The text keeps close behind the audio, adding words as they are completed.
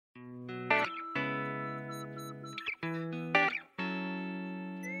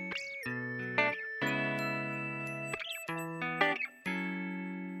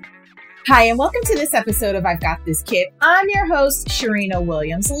Hi, and welcome to this episode of I've Got This Kid. I'm your host, Sharina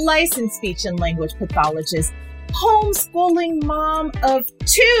Williams, licensed speech and language pathologist, homeschooling mom of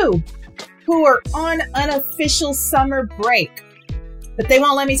two who are on unofficial summer break, but they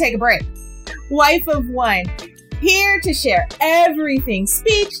won't let me take a break. Wife of one, here to share everything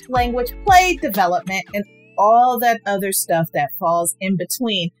speech, language, play, development, and all that other stuff that falls in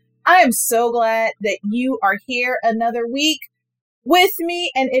between. I am so glad that you are here another week with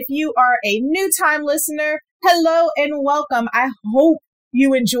me. And if you are a new time listener, hello and welcome. I hope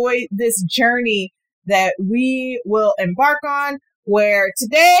you enjoy this journey that we will embark on, where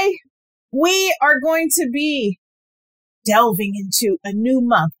today we are going to be delving into a new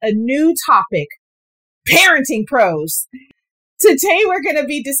month, a new topic, parenting pros. Today we're going to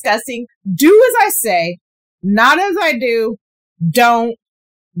be discussing do as I say, not as I do, don't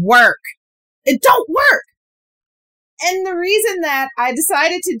work. It don't work. And the reason that I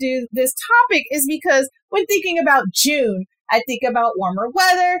decided to do this topic is because when thinking about June, I think about warmer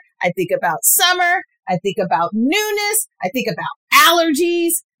weather, I think about summer, I think about newness, I think about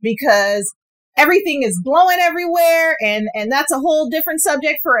allergies because everything is blowing everywhere and that's a whole different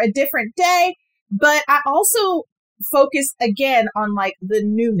subject for a different day. But I also focus again on like the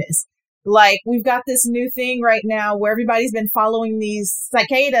newness. Like we've got this new thing right now where everybody's been following these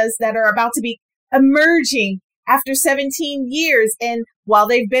cicadas that are about to be emerging after 17 years. And while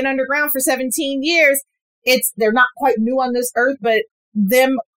they've been underground for 17 years, they're not quite new on this earth, but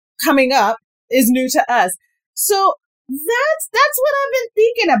them coming up is new to us. So that's what I've been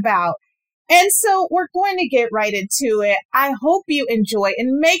thinking about. And so we're going to get right into it. I hope you enjoy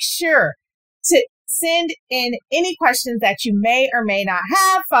and make sure to send in any questions that you may or may not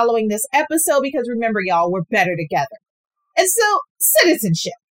have following this episode, because remember, y'all, we're better together. And so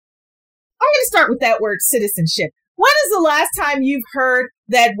citizenship. I'm going to start with that word citizenship. When is the last time you've heard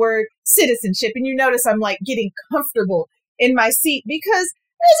that word citizenship? And you notice I'm like getting comfortable in my seat because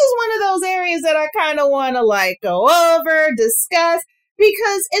this is one of those areas that I kind of want to like go over, discuss,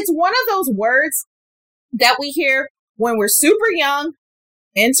 because it's one of those words that we hear when we're super young,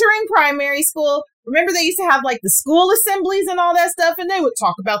 entering primary school. Remember they used to have like the school assemblies and all that stuff, and they would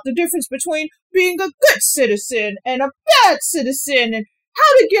talk about the difference between being a good citizen and a bad citizen and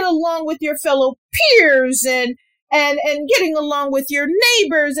how to get along with your fellow peers and getting along with your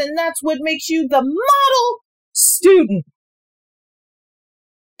neighbors. And that's what makes you the model student.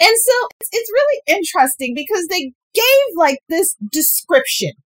 And so it's really interesting because they gave like this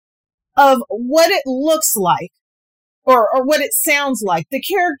description of what it looks like or what it sounds like, the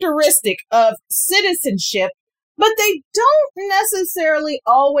characteristic of citizenship, but they don't necessarily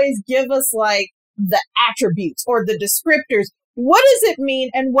always give us like the attributes or the descriptors. What does it mean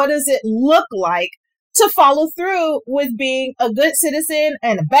and what does it look like to follow through with being a good citizen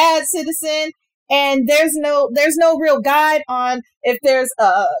and a bad citizen? And there's no real guide on if there's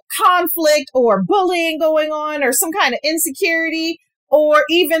a conflict or bullying going on or some kind of insecurity or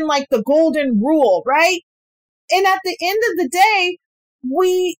even like the golden rule, right? And at the end of the day,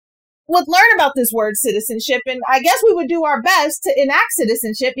 we would learn about this word citizenship, and I guess we would do our best to enact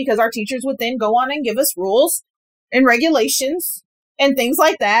citizenship because our teachers would then go on and give us rules and regulations and things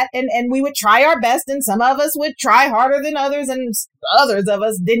like that. And we would try our best, and some of us would try harder than others, and others of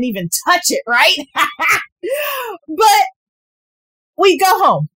us didn't even touch it, right? But we go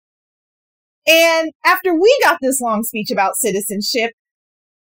home. And after we got this long speech about citizenship,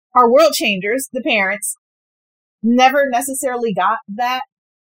 our world changers, the parents, never necessarily got that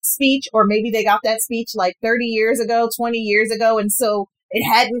speech, or maybe they got that speech like 30 years ago, 20 years ago, and so it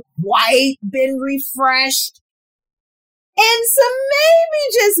hadn't quite been refreshed. And so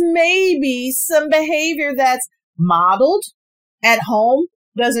maybe, just maybe, some behavior that's modeled at home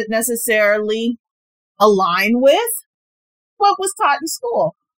doesn't necessarily align with what was taught in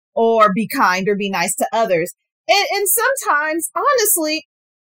school, or be kind or be nice to others. And sometimes, honestly,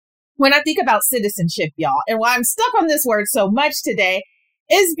 when I think about citizenship, y'all, and why I'm stuck on this word so much today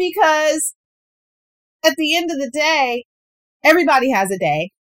is because at the end of the day, everybody has a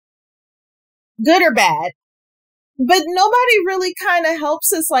day, good or bad. But nobody really kind of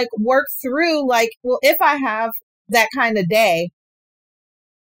helps us like work through like, well, if I have that kind of day,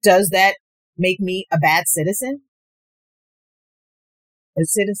 does that make me a bad citizen? A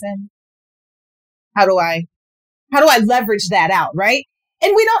citizen? How do I leverage that out, right?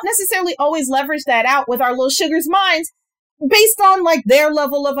 And we don't necessarily always leverage that out with our little sugars' minds based on like their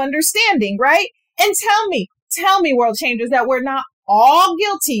level of understanding, right? And tell me, world changers, that we're not all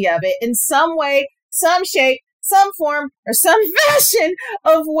guilty of it in some way, some shape, some form, or some fashion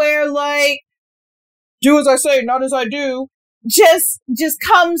of where like, do as I say, not as I do. just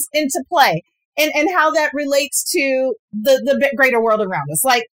comes into play, and how that relates to the greater world around us.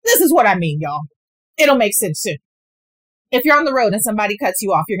 Like, this is what I mean, y'all. It'll make sense soon. If you're on the road and somebody cuts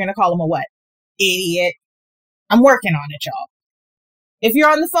you off, you're going to call them a what? Idiot. I'm working on it, y'all. If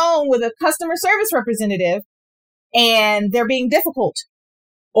you're on the phone with a customer service representative and they're being difficult,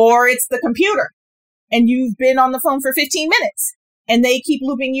 or it's the computer and you've been on the phone for 15 minutes and they keep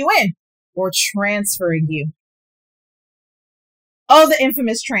looping you in or transferring you. Oh, the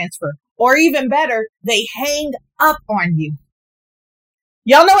infamous transfer. Or even better, they hang up on you.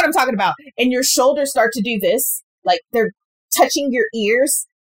 Y'all know what I'm talking about. And your shoulders start to do this, like they're touching your ears,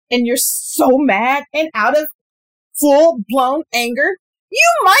 and you're so mad and out of full-blown anger,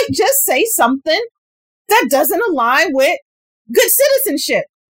 you might just say something that doesn't align with good citizenship.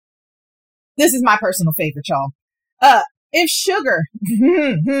 This is my personal favorite, y'all. If Sugar,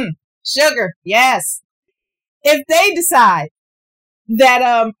 Sugar, yes. If they decide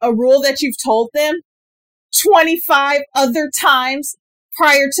that a rule that you've told them 25 other times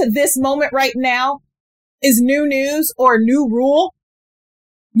prior to this moment right now is new news or a new rule,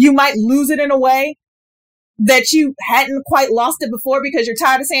 you might lose it in a way that you hadn't quite lost it before because you're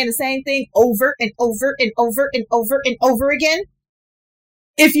tired of saying the same thing over and over and over and over and over again.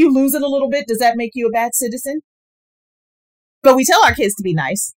 If you lose it a little bit, does that make you a bad citizen? But we tell our kids to be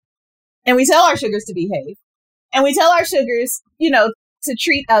nice, and we tell our sugars to behave, and we tell our sugars, to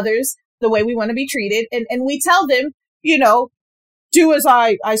treat others the way we want to be treated. And we tell them, do as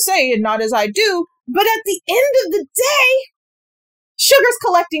I say and not as I do. But at the end of the day, Sugar's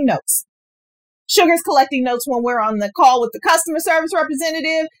collecting notes. Sugar's collecting notes when we're on the call with the customer service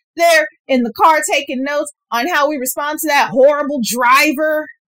representative. They're in the car taking notes on how we respond to that horrible driver.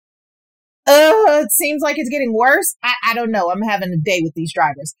 It seems like it's getting worse. I don't know. I'm having a day with these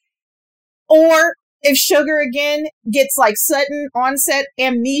drivers. Or if Sugar again gets like sudden onset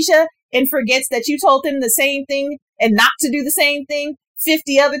amnesia and forgets that you told them the same thing and not to do the same thing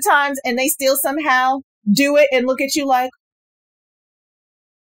 50 other times, and they still somehow do it and look at you like,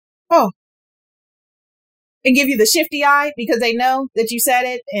 oh, and give you the shifty eye because they know that you said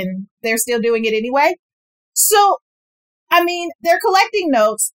it and they're still doing it anyway. So, they're collecting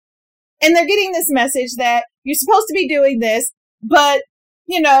notes and they're getting this message that you're supposed to be doing this, but,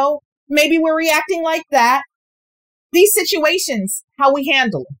 maybe we're reacting like that. These situations, how we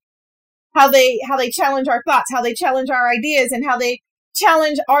handle them, how they challenge our thoughts, how they challenge our ideas, and how they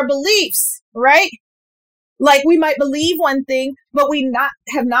challenge our beliefs, right? Like, we might believe one thing, but we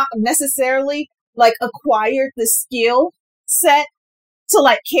have not necessarily acquired the skill set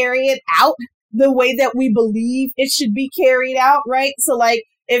to carry it out the way that we believe it should be carried out, right? So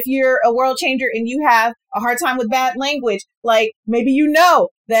if you're a world changer and you have a hard time with bad language, maybe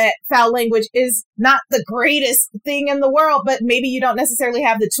that foul language is not the greatest thing in the world, but maybe you don't necessarily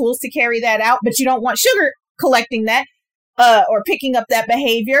have the tools to carry that out, but you don't want Sugar collecting that or picking up that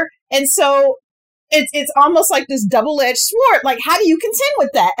behavior. And so it's almost like this double-edged sword. How do you contend with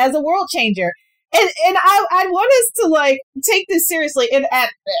that as a world changer? And I want us to take this seriously. And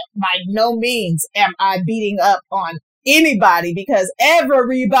by no means am I beating up on anybody, because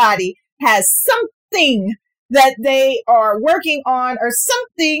everybody has something that they are working on or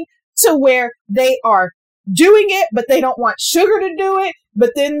something to where they are doing it, but they don't want Sugar to do it.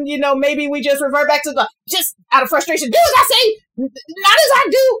 But then, maybe we just revert back to just out of frustration, do as I say, not as I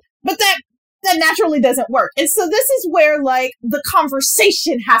do. But that naturally doesn't work. And so this is where the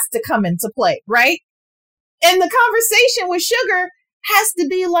conversation has to come into play, right? And the conversation with Sugar has to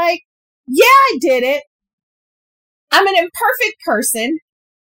be yeah, I did it. I'm an imperfect person.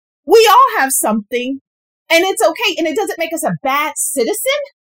 We all have something, and it's okay. And it doesn't make us a bad citizen,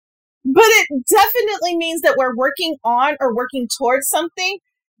 but it definitely means that we're working on or working towards something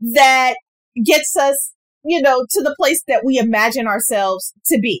that gets us, to the place that we imagine ourselves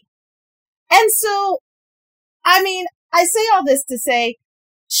to be. And so, I say all this to say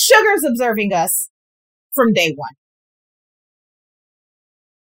Sugar's observing us from day one.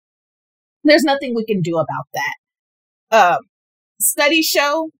 There's nothing we can do about that. Studies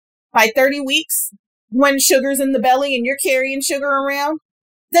show by 30 weeks, when Sugar's in the belly and you're carrying Sugar around,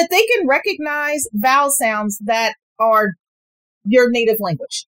 that they can recognize vowel sounds that are your native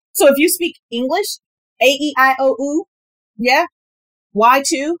language. So if you speak English, A, E, I, O, U, yeah,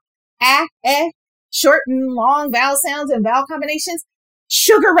 Y2, ah, eh, short and long vowel sounds and vowel combinations,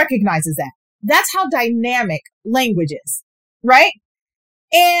 Sugar recognizes that. That's how dynamic language is, right?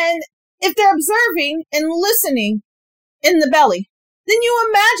 And if they're observing and listening in the belly, then you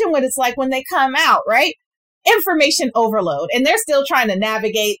imagine what it's like when they come out, right? information overload, and they're still trying to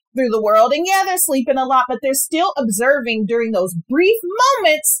navigate through the world. And yeah, they're sleeping a lot, but they're still observing during those brief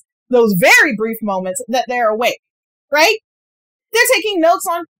moments, those very brief moments that they're awake, right? They're taking notes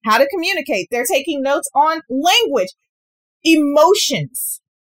on how to communicate. They're taking notes on language. Emotions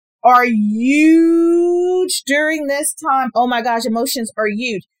are huge during this time. Oh my gosh, emotions are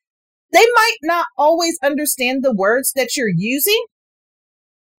huge. They might not always understand the words that you're using,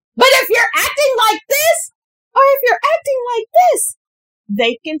 but if you're acting like this, or if you're acting like this,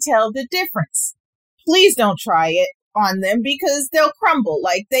 they can tell the difference. Please don't try it on them because they'll crumble.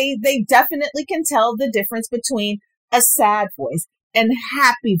 Like they definitely can tell the difference between a sad voice and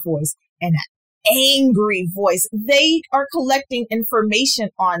happy voice and an angry voice. They are collecting information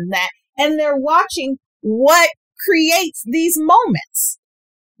on that, and they're watching what creates these moments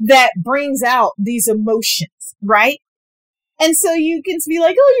that brings out these emotions, right? And so you can be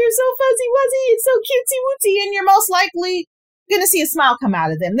like, oh, you're so fuzzy wuzzy, it's so cutesy wootsy, and you're most likely going to see a smile come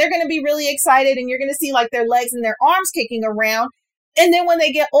out of them. They're going to be really excited, and you're going to see like their legs and their arms kicking around. And then when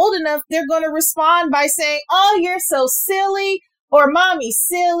they get old enough, they're going to respond by saying, oh, you're so silly, or mommy's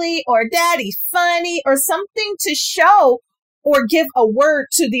silly, or daddy's funny, or something to show or give a word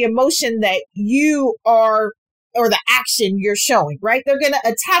to the emotion that you are, or the action you're showing, right? They're going to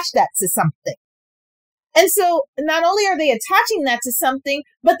attach that to something. And so not only are they attaching that to something,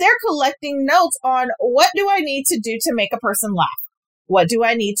 but they're collecting notes on what do I need to do to make a person laugh? What do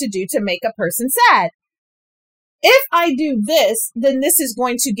I need to do to make a person sad? If I do this, then this is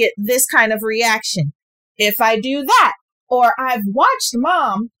going to get this kind of reaction. If I do that, or I've watched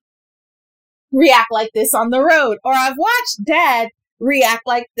mom react like this on the road, or I've watched dad react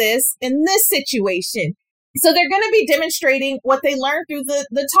like this in this situation. So they're going to be demonstrating what they learned through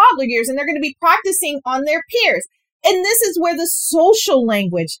the toddler years, and they're going to be practicing on their peers. And this is where the social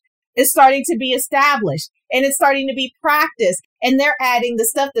language is starting to be established, and it's starting to be practiced. And they're adding the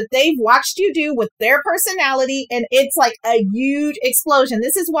stuff that they've watched you do with their personality, and it's like a huge explosion.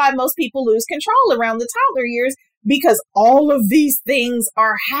 This is why most people lose control around the toddler years, because all of these things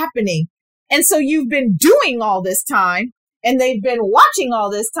are happening. And so you've been doing all this time, and they've been watching all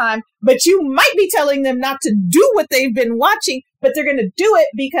this time, but you might be telling them not to do what they've been watching, but they're going to do it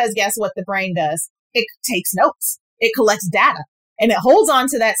because guess what the brain does? It takes notes. It collects data, and it holds on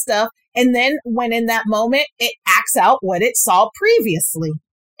to that stuff. And then when in that moment, it acts out what it saw previously.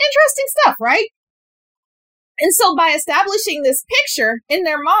 Interesting stuff, right? And so by establishing this picture in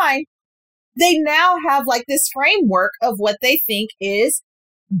their mind, they now have like this framework of what they think is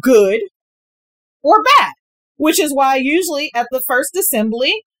good or bad, which is why usually at the first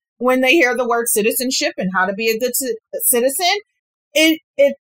assembly, when they hear the word citizenship and how to be a good citizen, it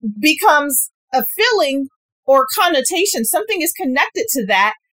becomes a feeling or connotation. Something is connected to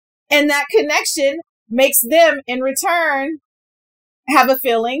that. And that connection makes them in return have a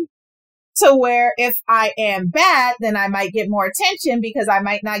feeling to where if I am bad, then I might get more attention because I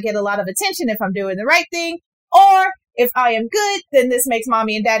might not get a lot of attention if I'm doing the right thing. Or if I am good, then this makes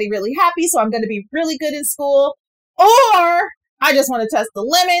mommy and daddy really happy. So I'm going to be really good in school. Or I just want to test the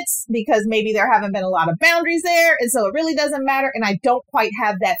limits because maybe there haven't been a lot of boundaries there. And so it really doesn't matter. And I don't quite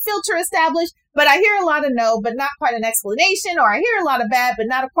have that filter established, but I hear a lot of no, but not quite an explanation. Or I hear a lot of bad, but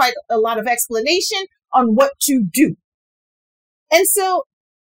not quite a lot of explanation on what to do. And so,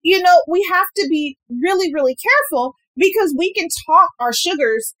 you know, we have to be really, really careful because we can talk our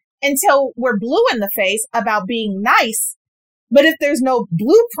sugars until we're blue in the face about being nice. But if there's no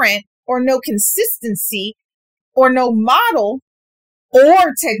blueprint or no consistency or no model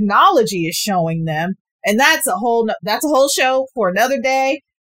or technology is showing them, and that's a whole show for another day.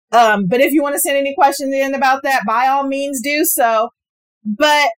 But if you want to send any questions in about that, by all means do so.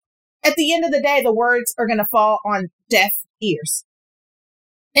 But at the end of the day, the words are going to fall on deaf ears.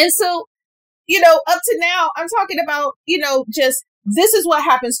 And so, you know, up to now, I'm talking about, you know, just this is what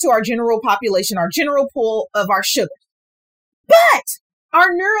happens to our general population, our general pool of our sugars. But our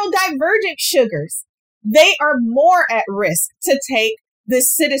neurodivergent sugars, they are more at risk to take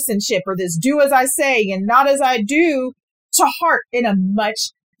this citizenship or this do as I say and not as I do to heart in a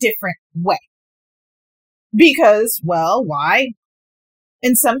much different way. Because, well, why?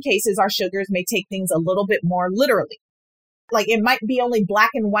 In some cases, our sugars may take things a little bit more literally. Like it might be only black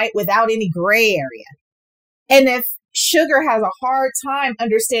and white without any gray area. And if sugar has a hard time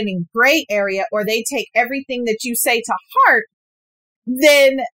understanding gray area, or they take everything that you say to heart,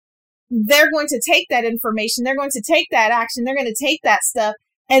 then they're going to take that information. They're going to take that action. They're going to take that stuff,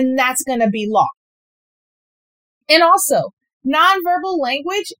 and that's going to be law. And also, nonverbal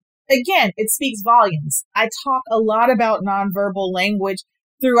language, again, it speaks volumes. I talk a lot about nonverbal language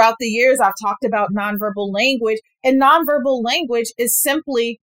throughout the years, I've talked about nonverbal language, and nonverbal language is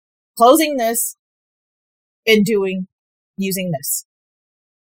simply closing this and using this.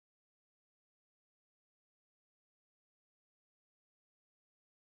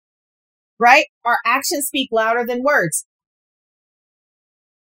 Right? Our actions speak louder than words.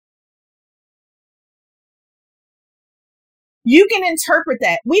 You can interpret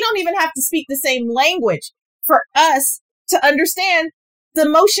that. We don't even have to speak the same language for us to understand the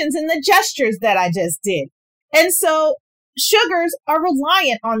motions and the gestures that I just did. And so sugars are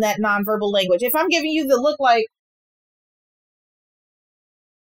reliant on that nonverbal language. If I'm giving you the look like,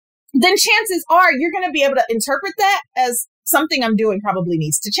 then chances are you're going to be able to interpret that as something I'm doing probably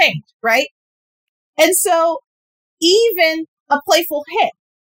needs to change, right? And so even a playful hit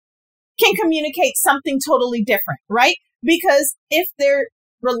can communicate something totally different, right? Because if they're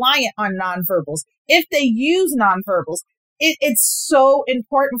reliant on nonverbals, if they use nonverbals, it's so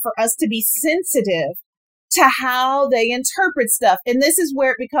important for us to be sensitive to how they interpret stuff. And this is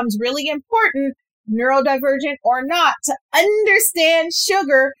where it becomes really important, neurodivergent or not, to understand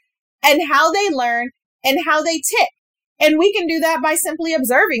sugar and how they learn and how they tick. And we can do that by simply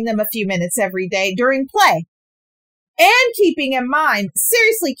observing them a few minutes every day during play. And keeping in mind,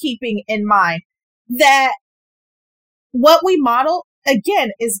 seriously keeping in mind, that what we model,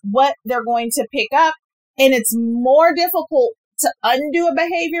 again, is what they're going to pick up. And it's more difficult to undo a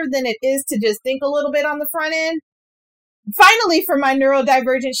behavior than it is to just think a little bit on the front end. Finally, for my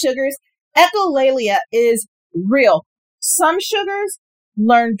neurodivergent sugars, echolalia is real. Some sugars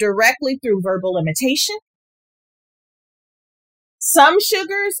learn directly through verbal imitation. Some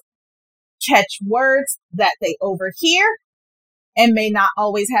sugars catch words that they overhear and may not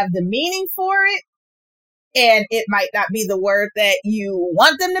always have the meaning for it. And it might not be the word that you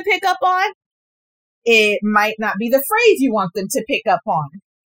want them to pick up on. It might not be the phrase you want them to pick up on.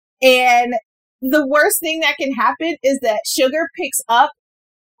 And the worst thing that can happen is that sugar picks up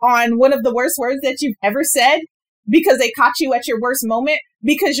on one of the worst words that you've ever said because they caught you at your worst moment,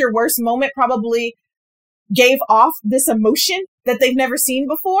 because your worst moment probably gave off this emotion that they've never seen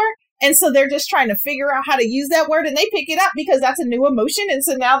before. And so they're just trying to figure out how to use that word, and they pick it up because that's a new emotion. And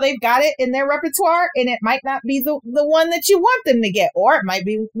so now they've got it in their repertoire, and it might not be the one that you want them to get, or it might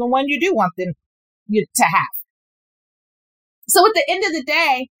be the one you do want them to have. So at the end of the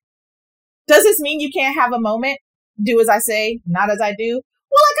day, does this mean you can't have a moment? Do as I say, not as I do?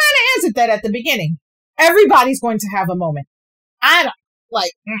 Well, I kind of answered that at the beginning. Everybody's going to have a moment.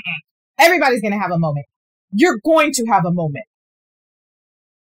 Everybody's going to have a moment. You're going to have a moment.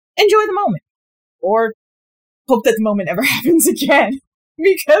 Enjoy the moment, or hope that the moment never happens again.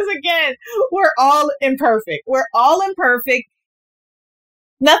 Because again, we're all imperfect. We're all imperfect.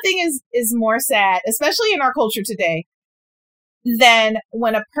 Nothing is more sad, especially in our culture today, than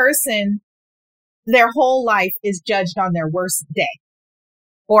when a person, their whole life is judged on their worst day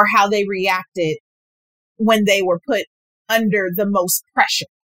or how they reacted when they were put under the most pressure.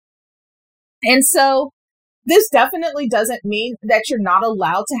 And so this definitely doesn't mean that you're not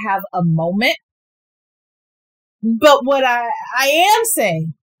allowed to have a moment. But what I am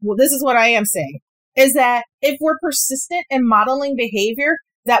saying, this is what I am saying, is that if we're persistent in modeling behavior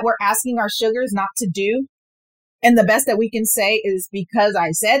that we're asking our sugars not to do, and the best that we can say is because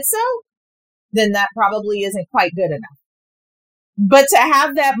I said so, then that probably isn't quite good enough. But to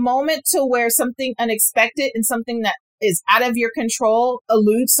have that moment to where something unexpected and something that is out of your control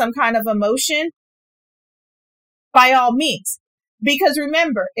eludes some kind of emotion, by all means. Because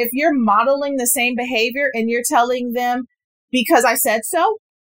remember, if you're modeling the same behavior and you're telling them, because I said so,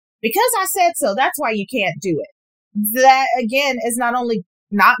 that's why you can't do it. That, again, is not only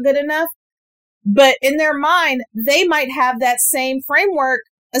not good enough, but in their mind, they might have that same framework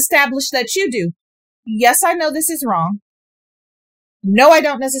established that you do. Yes, I know this is wrong. No, I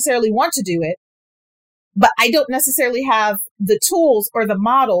don't necessarily want to do it, but I don't necessarily have the tools or the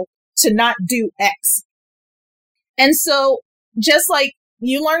model to not do X. And so just like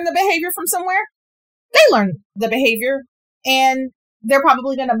you learn the behavior from somewhere, they learn the behavior and they're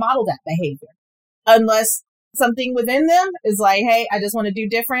probably going to model that behavior unless something within them is like, hey, I just want to do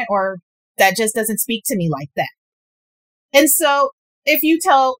different, or that just doesn't speak to me like that. And so if you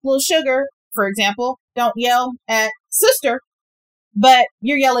tell little sugar, for example, don't yell at sister, but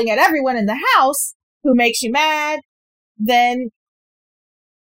you're yelling at everyone in the house who makes you mad, then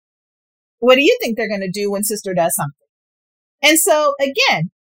what do you think they're going to do when sister does something? And so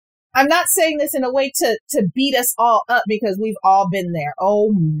again, I'm not saying this in a way to beat us all up, because we've all been there.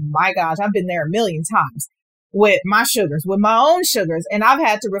 Oh my gosh, I've been there a million times with my sugars, with my own sugars. And I've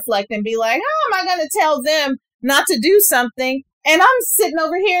had to reflect and be like, how am I going to tell them not to do something And I'm sitting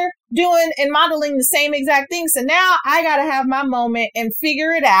over here doing and modeling the same exact thing. So now I got to have my moment and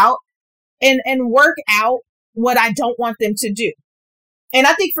figure it out and work out what I don't want them to do. And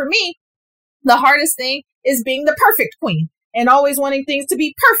I think for me, the hardest thing is being the perfect queen and always wanting things to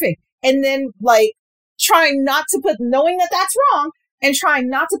be perfect. And then like trying not to knowing that that's wrong and trying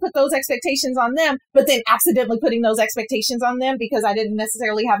not to put those expectations on them, but then accidentally putting those expectations on them because I didn't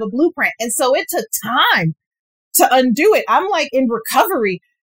necessarily have a blueprint. And so it took time to undo it. I'm like in recovery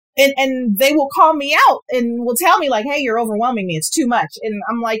and they will call me out and will tell me like, hey, you're overwhelming me. It's too much. And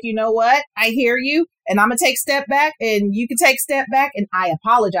I'm like, you know what? I hear you and I'm going to take a step back and you can take a step back and I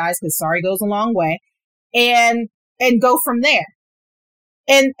apologize because sorry goes a long way and go from there.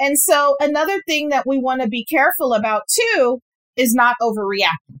 And so another thing that we want to be careful about too is not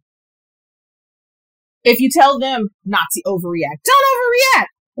overreacting. If you tell them not to overreact, don't overreact.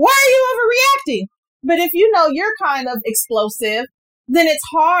 Why are you overreacting? But if you know you're kind of explosive, then it's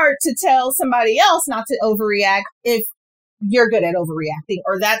hard to tell somebody else not to overreact if you're good at overreacting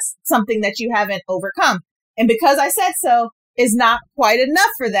or that's something that you haven't overcome. And because I said so is not quite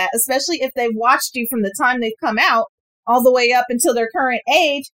enough for that, especially if they've watched you from the time they've come out all the way up until their current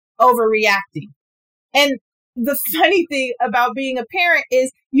age, overreacting. And the funny thing about being a parent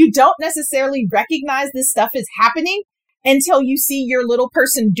is you don't necessarily recognize this stuff is happening until you see your little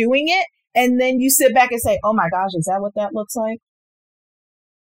person doing it. And then you sit back and say, oh my gosh, is that what that looks like?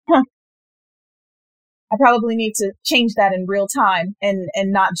 Huh. I probably need to change that in real time and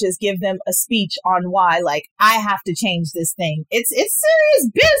not just give them a speech on why, like, I have to change this thing. It's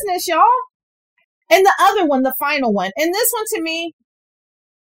serious business, y'all. And the other one, the final one, and this one to me,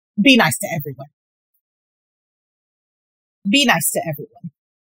 be nice to everyone. Be nice to everyone.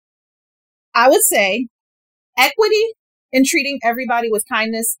 I would say equity and treating everybody with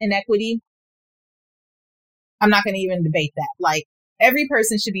kindness and equity. I'm not going to even debate that. Like every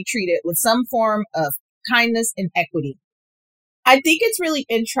person should be treated with some form of kindness and equity. I think it's really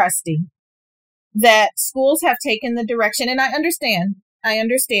interesting that schools have taken the direction, and I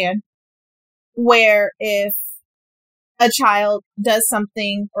understand where if a child does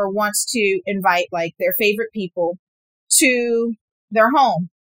something or wants to invite like their favorite people to their home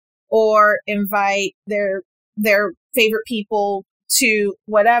or invite their favorite people to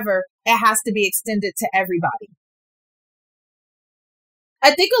whatever, it has to be extended to everybody.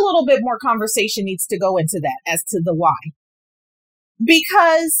 I think a little bit more conversation needs to go into that as to the why.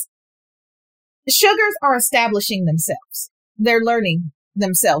 Because sugars are establishing themselves. They're learning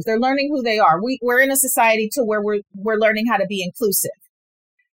themselves. They're learning who they are. We're in a society to where we're learning how to be inclusive.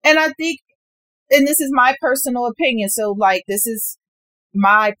 And I think, and this is my personal opinion, so like this is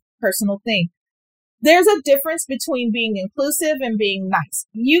my personal thing. There's a difference between being inclusive and being nice.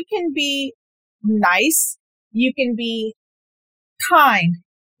 You can be nice. You can be kind.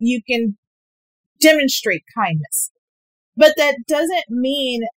 You can demonstrate kindness. But that doesn't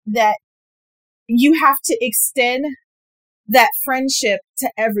mean that you have to extend that friendship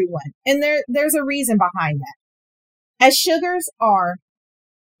to everyone. And there's a reason behind that. As sugars are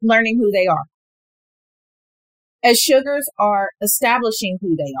learning who they are, as sugars are establishing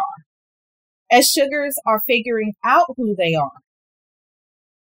who they are, as sugars are figuring out who they are,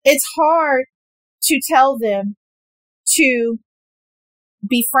 it's hard to tell them to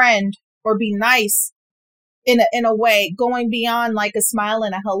befriend or be nice in a way, going beyond like a smile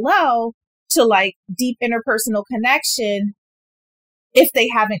and a hello to like deep interpersonal connection if they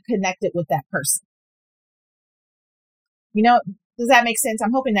haven't connected with that person. You know, does that make sense?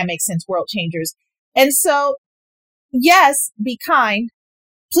 I'm hoping that makes sense, world changers. And so, yes, be kind.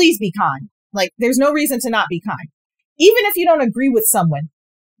 Please be kind. Like, there's no reason to not be kind. Even if you don't agree with someone,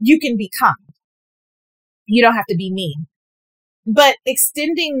 you can be kind. You don't have to be mean. But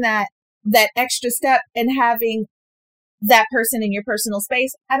extending that extra step and having that person in your personal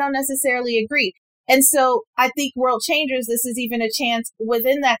space, I don't necessarily agree. And so I think world changers, this is even a chance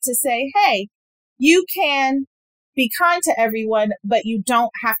within that to say, hey, you can be kind to everyone, but you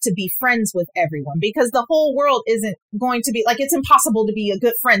don't have to be friends with everyone because the whole world isn't going to be like, it's impossible to be a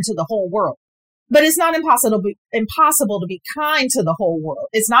good friend to the whole world, but it's not impossible to be kind to the whole world.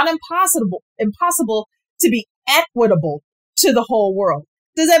 It's not impossible to be equitable to the whole world.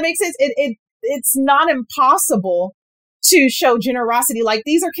 Does that make sense? It's not impossible to show generosity. Like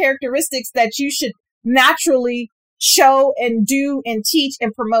these are characteristics that you should naturally show and do and teach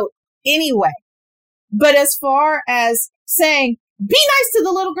and promote anyway. But as far as saying, be nice to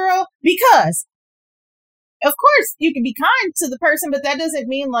the little girl, because of course you can be kind to the person, but that doesn't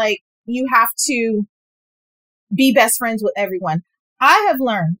mean like you have to be best friends with everyone. I have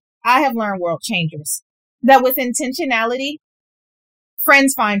learned world changers that with intentionality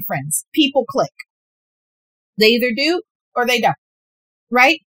Friends find friends. People click. They either do or they don't,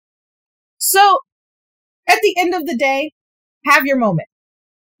 right? So at the end of the day, have your moment.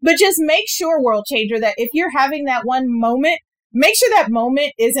 But just make sure, world changer, that if you're having that one moment, make sure that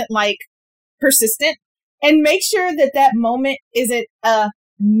moment isn't like persistent, and make sure that that moment isn't a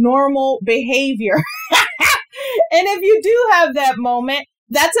normal behavior. And if you do have that moment,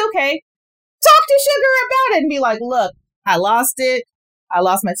 that's okay. Talk to Sugar about it and be like, look, I lost it. I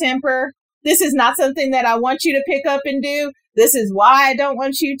lost my temper. This is not something that I want you to pick up and do. This is why I don't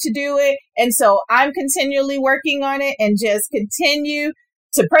want you to do it. And so I'm continually working on it, and just continue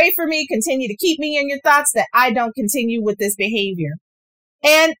to pray for me, continue to keep me in your thoughts that I don't continue with this behavior.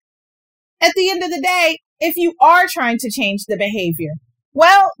 And at the end of the day, if you are trying to change the behavior,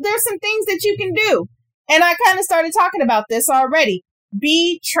 well, there's some things that you can do. And I kind of started talking about this already.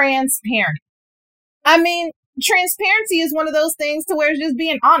 Be transparent. I mean, transparency is one of those things to where it's just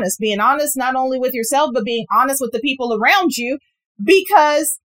being honest not only with yourself, but being honest with the people around you,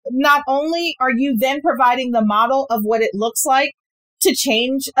 because not only are you then providing the model of what it looks like to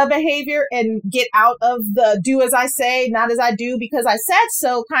change a behavior and get out of the do as I say, not as I do because I said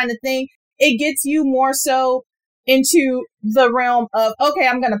so kind of thing, it gets you more so into the realm of, okay,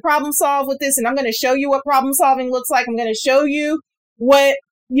 I'm going to problem solve with this, and I'm going to show you what problem solving looks like. I'm going to show you what,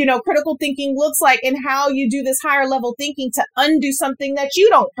 critical thinking looks like, and how you do this higher level thinking to undo something that you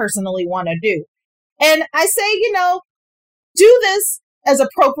don't personally want to do. And I say, do this as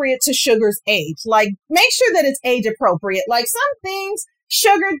appropriate to Sugar's age. Like, make sure that it's age appropriate. Like, some things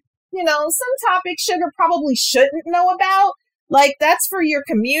Sugar, some topics Sugar probably shouldn't know about. Like, that's for your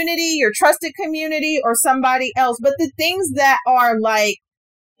community, your trusted community, or somebody else. But the things that are like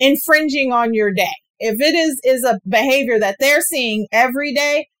infringing on your day, if it is a behavior that they're seeing every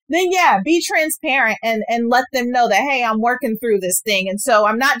day, then yeah, be transparent and let them know that, hey, I'm working through this thing. And so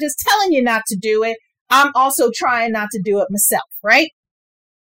I'm not just telling you not to do it. I'm also trying not to do it myself, right?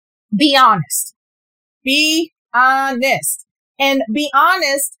 Be honest. Be honest. And be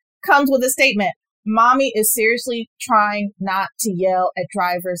honest comes with a statement. Mommy is seriously trying not to yell at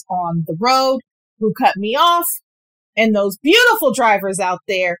drivers on the road who cut me off, and those beautiful drivers out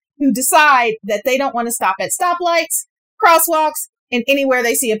there who decide that they don't want to stop at stoplights, crosswalks, and anywhere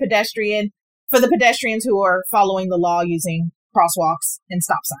they see a pedestrian, for the pedestrians who are following the law using crosswalks and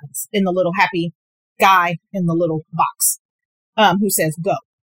stop signs, in the little happy guy in the little box who says go.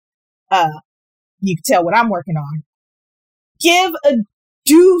 You can tell what I'm working on. Give a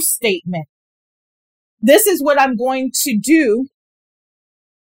do statement. This is what I'm going to do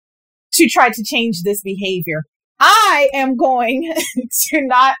to try to change this behavior. I am going to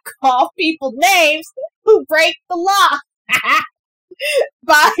not call people names who break the law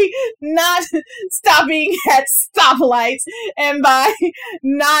by not stopping at stoplights and by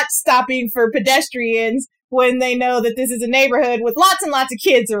not stopping for pedestrians when they know that this is a neighborhood with lots and lots of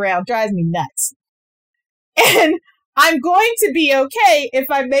kids around. Drives me nuts. And I'm going to be okay if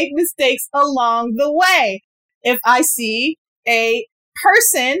I make mistakes along the way. If I see a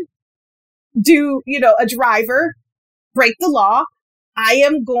person do, a driver break the law, I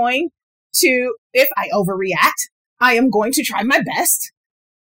am going to, if I overreact, I am going to try my best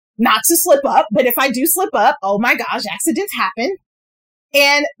not to slip up. But if I do slip up, oh my gosh, accidents happen.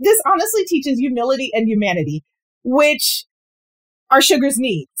 And this honestly teaches humility and humanity, which are Sugar's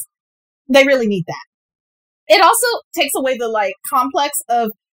needs. They really need that. It also takes away the complex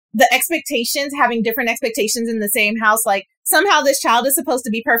of the expectations, having different expectations in the same house. Like, somehow this child is supposed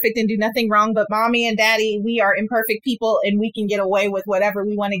to be perfect and do nothing wrong, but mommy and daddy, we are imperfect people and we can get away with whatever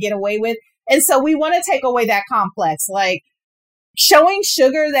we want to get away with. And so we want to take away that complex. Like, showing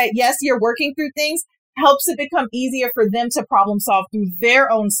Sugar that, yes, you're working through things helps it become easier for them to problem solve through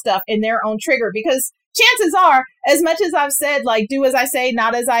their own stuff and their own trigger. Because chances are, as much as I've said, do as I say,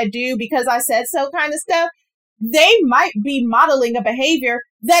 not as I do, because I said so kind of stuff, they might be modeling a behavior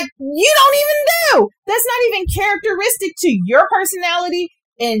that you don't even do. That's not even characteristic to your personality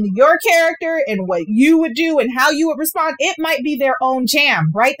and your character and what you would do and how you would respond. It might be their own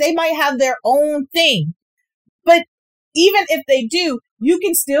jam, right? They might have their own thing. But even if they do, you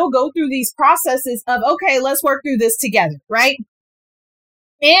can still go through these processes of, okay, let's work through this together, right?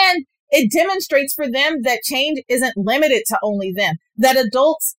 And it demonstrates for them that change isn't limited to only them, that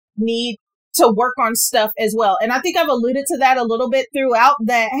adults need to work on stuff as well. And I think I've alluded to that a little bit throughout,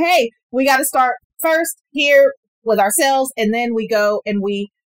 that, hey, we got to start first here with ourselves, and then we go and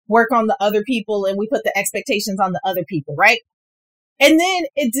we work on the other people and we put the expectations on the other people, right? And then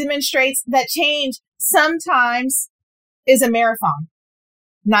it demonstrates that change sometimes is a marathon,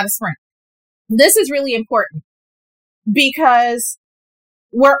 not a sprint. This is really important because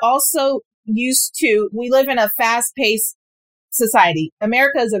we're also we live in a fast-paced society.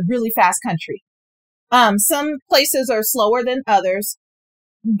 America is a really fast country. Some places are slower than others,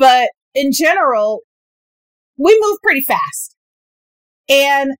 but in general, we move pretty fast.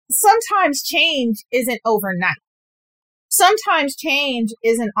 And sometimes change isn't overnight. Sometimes change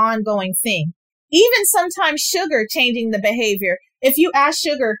is an ongoing thing. Even sometimes sugar changing the behavior. If you ask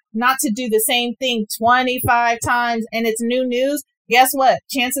sugar not to do the same thing 25 times and it's new news, guess what?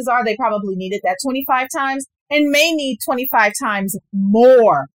 Chances are they probably needed that 25 times and may need 25 times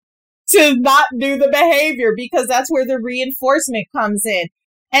more to not do the behavior, because that's where the reinforcement comes in.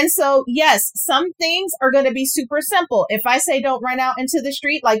 And so, yes, some things are going to be super simple. If I say don't run out into the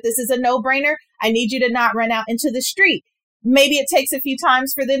street, like this is a no-brainer, I need you to not run out into the street. Maybe it takes a few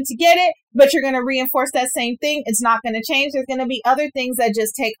times for them to get it, but you're going to reinforce that same thing. It's not going to change. There's going to be other things that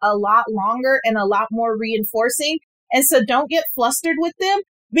just take a lot longer and a lot more reinforcing. And so don't get flustered with them,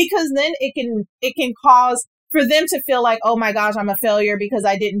 because then it can cause for them to feel like, oh my gosh, I'm a failure because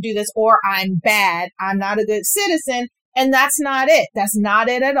I didn't do this, or I'm bad. I'm not a good citizen. And that's not it. That's not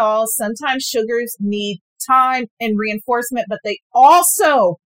it at all. Sometimes sugars need time and reinforcement, but they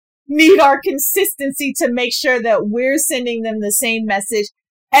also need our consistency to make sure that we're sending them the same message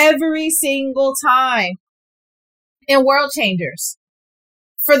every single time. In World Changers,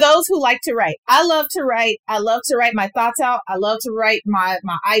 for those who like to write, I love to write. I love to write my thoughts out. I love to write my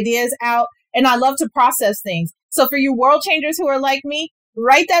ideas out, and I love to process things. So for you world changers who are like me,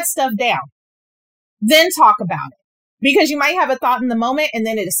 write that stuff down, then talk about it. Because you might have a thought in the moment and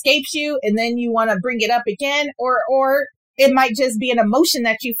then it escapes you and then you want to bring it up again, or it might just be an emotion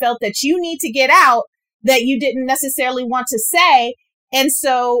that you felt that you need to get out that you didn't necessarily want to say. And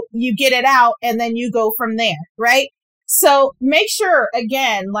so you get it out and then you go from there, right? So make sure,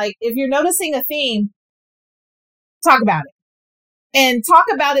 again, like if you're noticing a theme, talk about it. And talk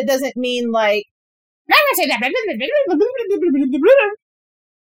about it doesn't mean like,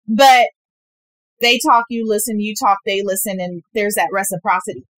 but they talk, you listen, you talk, they listen, and there's that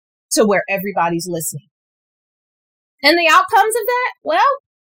reciprocity to where everybody's listening. And the outcomes of that, well,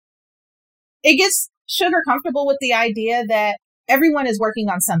 it gets sugar comfortable with the idea that everyone is working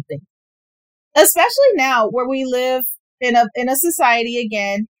on something. Especially now where we live in a society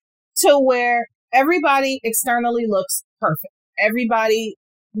again to where everybody externally looks perfect. Everybody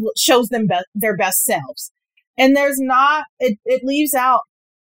shows them their best selves. And it leaves out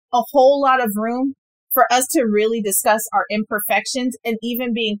a whole lot of room for us to really discuss our imperfections and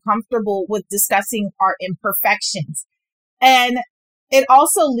even being comfortable with discussing our imperfections. And it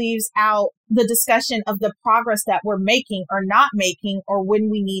also leaves out the discussion of the progress that we're making or not making, or when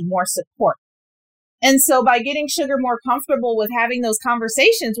we need more support. And so by getting sugar more comfortable with having those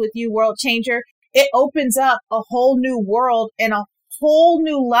conversations with you, World Changer, it opens up a whole new world and a whole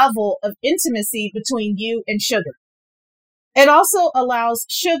new level of intimacy between you and sugar. It also allows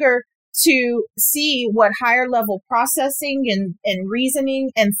sugar to see what higher level processing and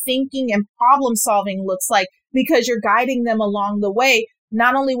reasoning and thinking and problem solving looks like, because you're guiding them along the way,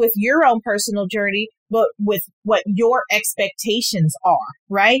 not only with your own personal journey, but with what your expectations are,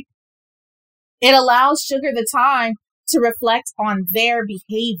 right? It allows sugar the time to reflect on their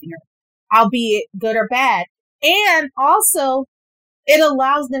behavior, albeit good or bad. And also it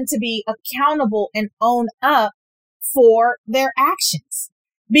allows them to be accountable and own up for their actions.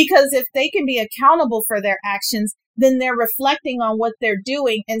 Because if they can be accountable for their actions, then they're reflecting on what they're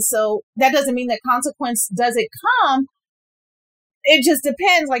doing. And so that doesn't mean that consequence doesn't come. It just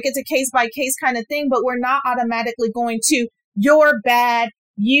depends. Like it's a case by case kind of thing, but we're not automatically going to, you're bad.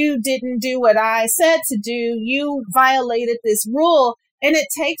 You didn't do what I said to do. You violated this rule. And it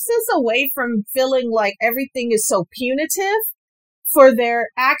takes us away from feeling like everything is so punitive for their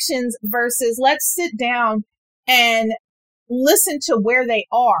actions versus let's sit down and listen to where they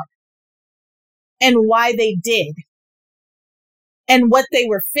are and why they did and what they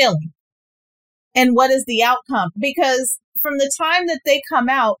were feeling and what is the outcome. Because from the time that they come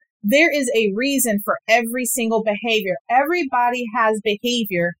out, there is a reason for every single behavior. Everybody has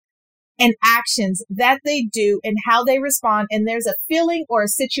behavior and actions that they do and how they respond. And there's a feeling or a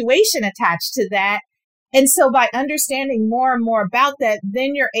situation attached to that. And so by understanding more and more about that,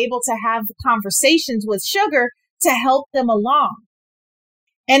 then you're able to have conversations with sugar to help them along.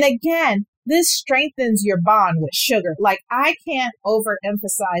 And again, this strengthens your bond with sugar. Like I can't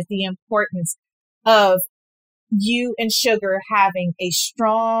overemphasize the importance of you and sugar having a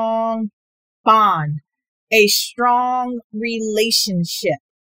strong bond, a strong relationship,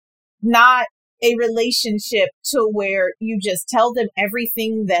 not a relationship to where you just tell them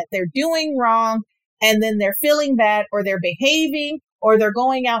everything that they're doing wrong and then they're feeling bad or they're behaving or they're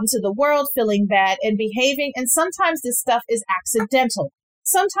going out into the world feeling bad and behaving. And sometimes this stuff is accidental.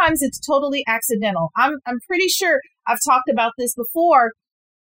 Sometimes it's totally accidental. I'm pretty sure I've talked about this before,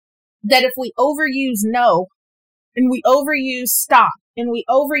 that if we overuse no, and we overuse stop, and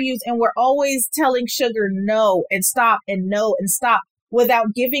we're always telling sugar no and stop and no and stop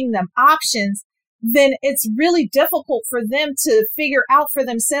without giving them options, then it's really difficult for them to figure out for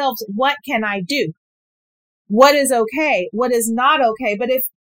themselves, what can I do? What is okay? What is not okay? But if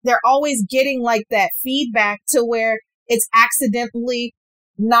they're always getting like that feedback to where it's accidentally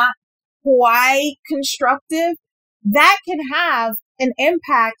not quite constructive, that can have an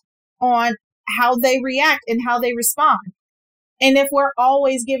impact on how they react and how they respond. And if we're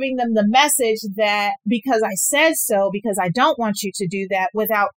always giving them the message that because I said so, because I don't want you to do that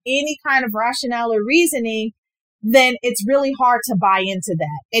without any kind of rationale or reasoning, then it's really hard to buy into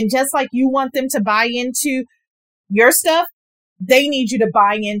that. And just like you want them to buy into your stuff, they need you to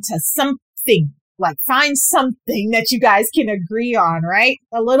buy into something. Like find something that you guys can agree on, right?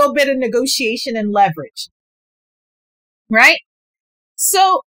 A little bit of negotiation and leverage, right?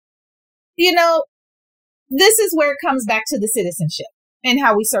 So, this is where it comes back to the citizenship and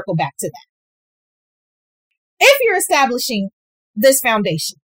how we circle back to that. If you're establishing this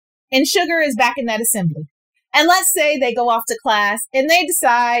foundation and sugar is back in that assembly, and let's say they go off to class and they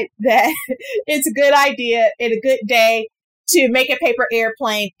decide that it's a good idea and a good day to make a paper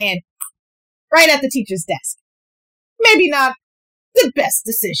airplane and right at the teacher's desk. Maybe not the best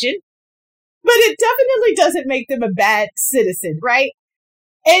decision, but it definitely doesn't make them a bad citizen, right?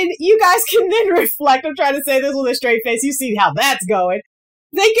 And you guys can then reflect. I'm trying to say this with a straight face. You see how that's going.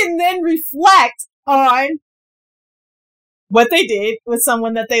 They can then reflect on what they did with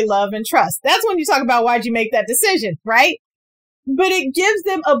someone that they love and trust. That's when you talk about why'd you make that decision, right? But it gives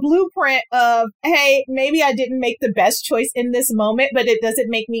them a blueprint of, hey, maybe I didn't make the best choice in this moment, but it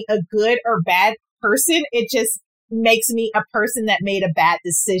doesn't make me a good or bad person. It just makes me a person that made a bad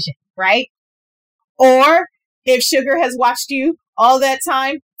decision, right? Or if sugar has watched you all that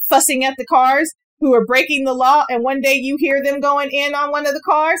time fussing at the cars who are breaking the law, and one day you hear them going in on one of the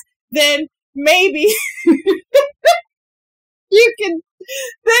cars, then maybe you can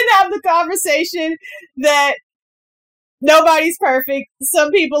then have the conversation that nobody's perfect. Some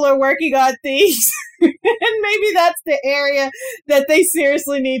people are working on things, and maybe that's the area that they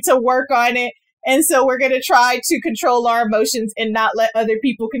seriously need to work on it. And so we're going to try to control our emotions and not let other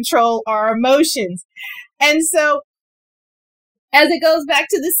people control our emotions. And so as it goes back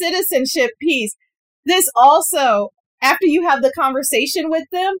to the citizenship piece, this also, after you have the conversation with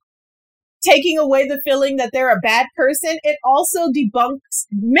them, taking away the feeling that they're a bad person, it also debunks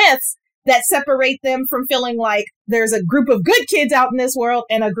myths that separate them from feeling like there's a group of good kids out in this world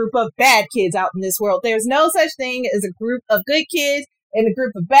and a group of bad kids out in this world. There's no such thing as a group of good kids and a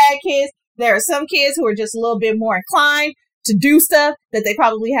group of bad kids. There are some kids who are just a little bit more inclined to do stuff that they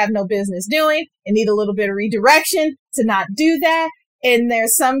probably have no business doing and need a little bit of redirection to not do that. And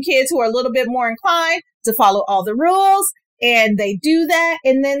there's some kids who are a little bit more inclined to follow all the rules and they do that.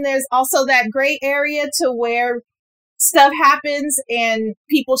 And then there's also that gray area to where stuff happens and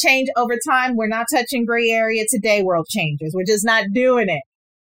people change over time. We're not touching gray area today, world changers. We're just not doing it.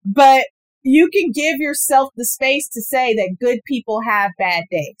 But you can give yourself the space to say that good people have bad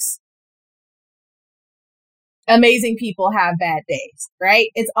days. Amazing people have bad days, right?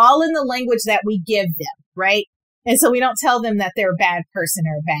 It's all in the language that we give them, right? And so we don't tell them that they're a bad person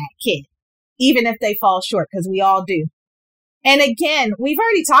or a bad kid, even if they fall short, because we all do. And again, we've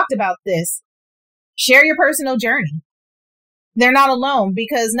already talked about this. Share your personal journey. They're not alone,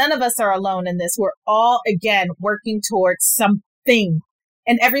 because none of us are alone in this. We're all, again, working towards something.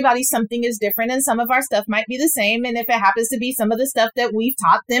 And everybody's something is different, and some of our stuff might be the same. And if it happens to be some of the stuff that we've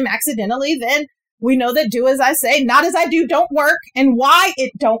taught them accidentally, then we know that do as I say, not as I do, don't work. And why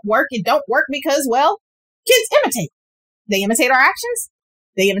it don't work because, well, kids imitate. They imitate our actions.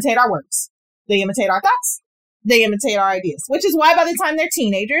 They imitate our words. They imitate our thoughts. They imitate our ideas, which is why by the time they're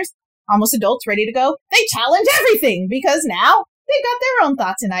teenagers, almost adults ready to go, they challenge everything because now they got their own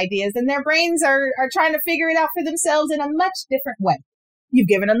thoughts and ideas and their brains are trying to figure it out for themselves in a much different way. You've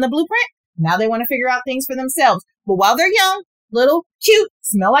given them the blueprint. Now they want to figure out things for themselves. But while they're young, little, cute,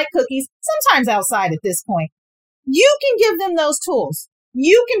 smell like cookies, sometimes outside at this point, you can give them those tools.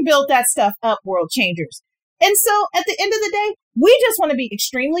 You can build that stuff up, world changers. And so at the end of the day, we just want to be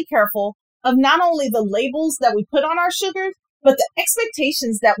extremely careful of not only the labels that we put on our sugars, but the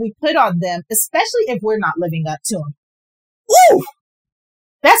expectations that we put on them, especially if we're not living up to them. Ooh,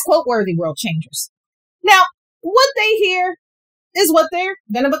 that's quote worthy, world changers. Now, what they hear is what they're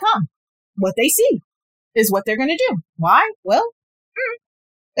going to become. What they see is what they're going to do. Why? Well,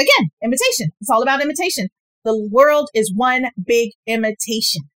 Again, imitation. It's all about imitation. The world is one big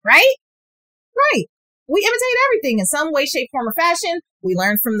imitation, right? Right. We imitate everything in some way, shape, form, or fashion. We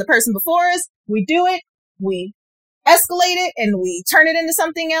learn from the person before us. We do it. We escalate it and we turn it into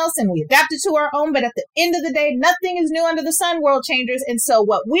something else and we adapt it to our own. But at the end of the day, nothing is new under the sun, world changers. And so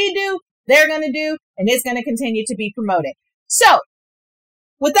what we do, they're going to do, and it's going to continue to be promoted. So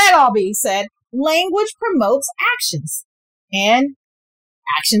with that all being said, language promotes actions and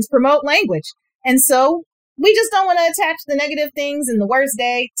actions promote language. And so we just don't want to attach the negative things and the worst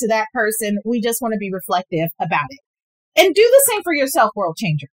day to that person. We just want to be reflective about it. And do the same for yourself, world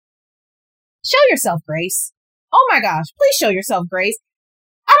changer. Show yourself grace. Oh my gosh, please show yourself grace.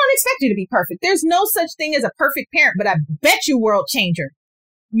 I don't expect you to be perfect. There's no such thing as a perfect parent, but I bet you, world changer,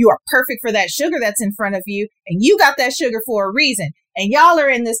 you are perfect for that sugar that's in front of you, and you got that sugar for a reason. And y'all are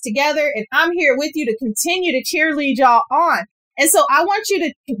in this together, and I'm here with you to continue to cheerlead y'all on. And so I want you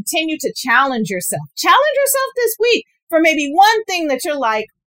to continue to challenge yourself. Challenge yourself this week for maybe one thing that you're like,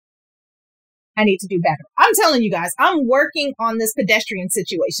 I need to do better. I'm telling you guys, I'm working on this pedestrian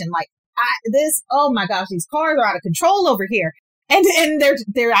situation. Like oh my gosh, these cars are out of control over here. And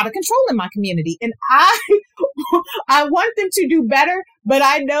they're out of control in my community. And I want them to do better, but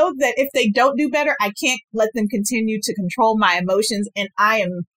I know that if they don't do better, I can't let them continue to control my emotions. And I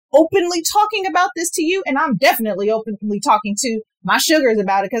am openly talking about this to you, and I'm definitely openly talking to my sugars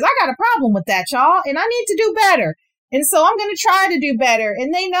about it because I got a problem with that, y'all, and I need to do better. And so I'm going to try to do better.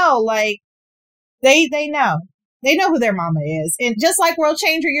 And they know, like, they know. They know who their mama is. And just like World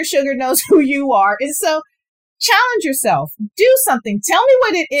Changer, your sugar knows who you are. And so challenge yourself. Do something. Tell me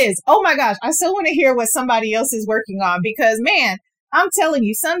what it is. Oh my gosh, I still want to hear what somebody else is working on because, man, I'm telling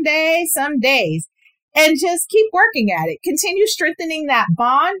you, some days, and just keep working at it. Continue strengthening that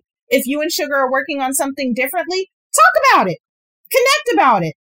bond. If you and sugar are working on something differently, talk about it. Connect about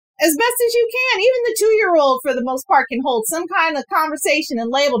it as best as you can. Even the 2-year-old, for the most part, can hold some kind of conversation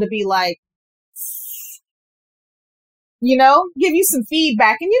and label to be like, you know, give you some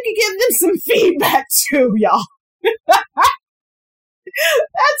feedback, and you can give them some feedback too, y'all. That's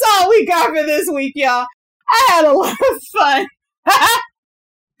all we got for this week, y'all. I had a lot of fun.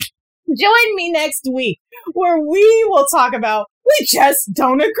 Join me next week where we will talk about we just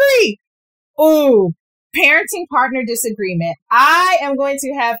don't agree. Ooh, parenting partner disagreement. I am going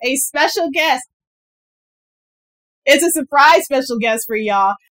to have a special guest. It's a surprise special guest for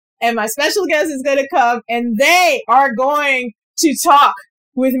y'all. And my special guest is going to come and they are going to talk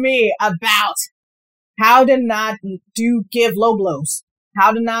with me about how to not give low blows,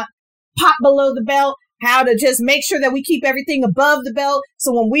 how to not pop below the belt, how to just make sure that we keep everything above the belt.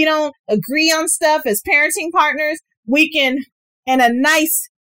 So when we don't agree on stuff as parenting partners, we can, in a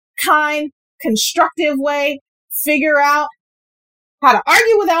nice, kind, constructive way, figure out how to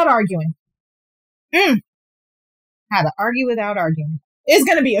argue without arguing. How to argue without arguing. It's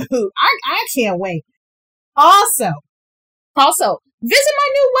going to be a hoot. I can't wait. Also, visit my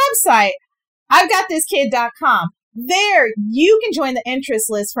new website, I'veGotThisKid.com. There, you can join the interest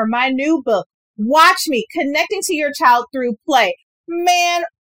list for my new book, Watch Me, Connecting to Your Child Through Play. Man,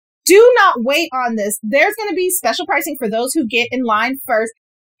 do not wait on this. There's going to be special pricing for those who get in line first,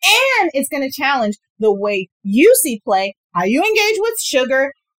 and it's going to challenge the way you see play, how you engage with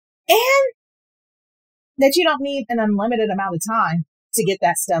sugar, and that you don't need an unlimited amount of time to get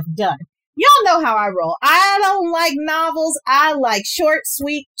that stuff done. Y'all know how I roll. I don't like novels. I like short,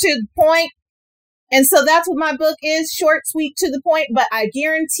 sweet, to the point. And so that's what my book is, short, sweet, to the point. But I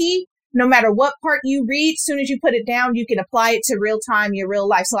guarantee no matter what part you read, as soon as you put it down, you can apply it to real time, your real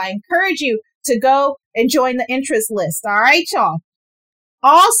life. So I encourage you to go and join the interest list. All right, y'all.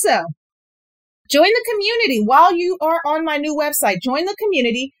 Also, join the community while you are on my new website. Join the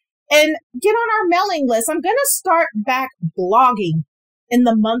community and get on our mailing list. I'm going to start back blogging in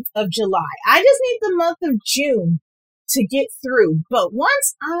the month of July. I just need the month of June to get through. But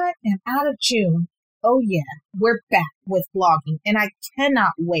once I am out of June, oh yeah, we're back with blogging and I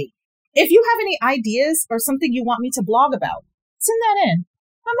cannot wait. If you have any ideas or something you want me to blog about, send that in.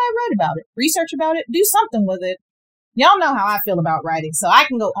 I might write about it, research about it, do something with it. Y'all know how I feel about writing, so I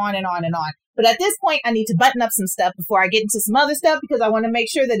can go on and on and on. But at this point, I need to button up some stuff before I get into some other stuff because I want to make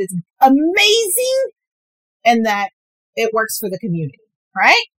sure that it's amazing and that it works for the community.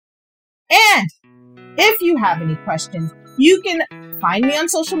 Right? And if you have any questions, you can find me on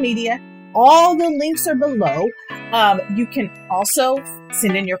social media. All the links are below. You can also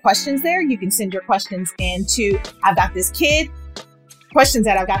send in your questions there. You can send your questions into I've Got This Kid, questions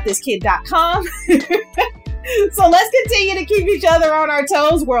at I'veGotThisKid.com. So let's continue to keep each other on our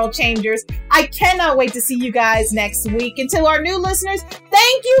toes, world changers. I cannot wait to see you guys next week. And to our new listeners,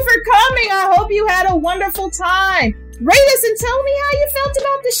 thank you for coming. I hope you had a wonderful time. Rate us and tell me how you felt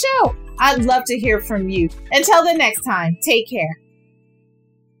about the show. I'd love to hear from you. Until the next time, take care.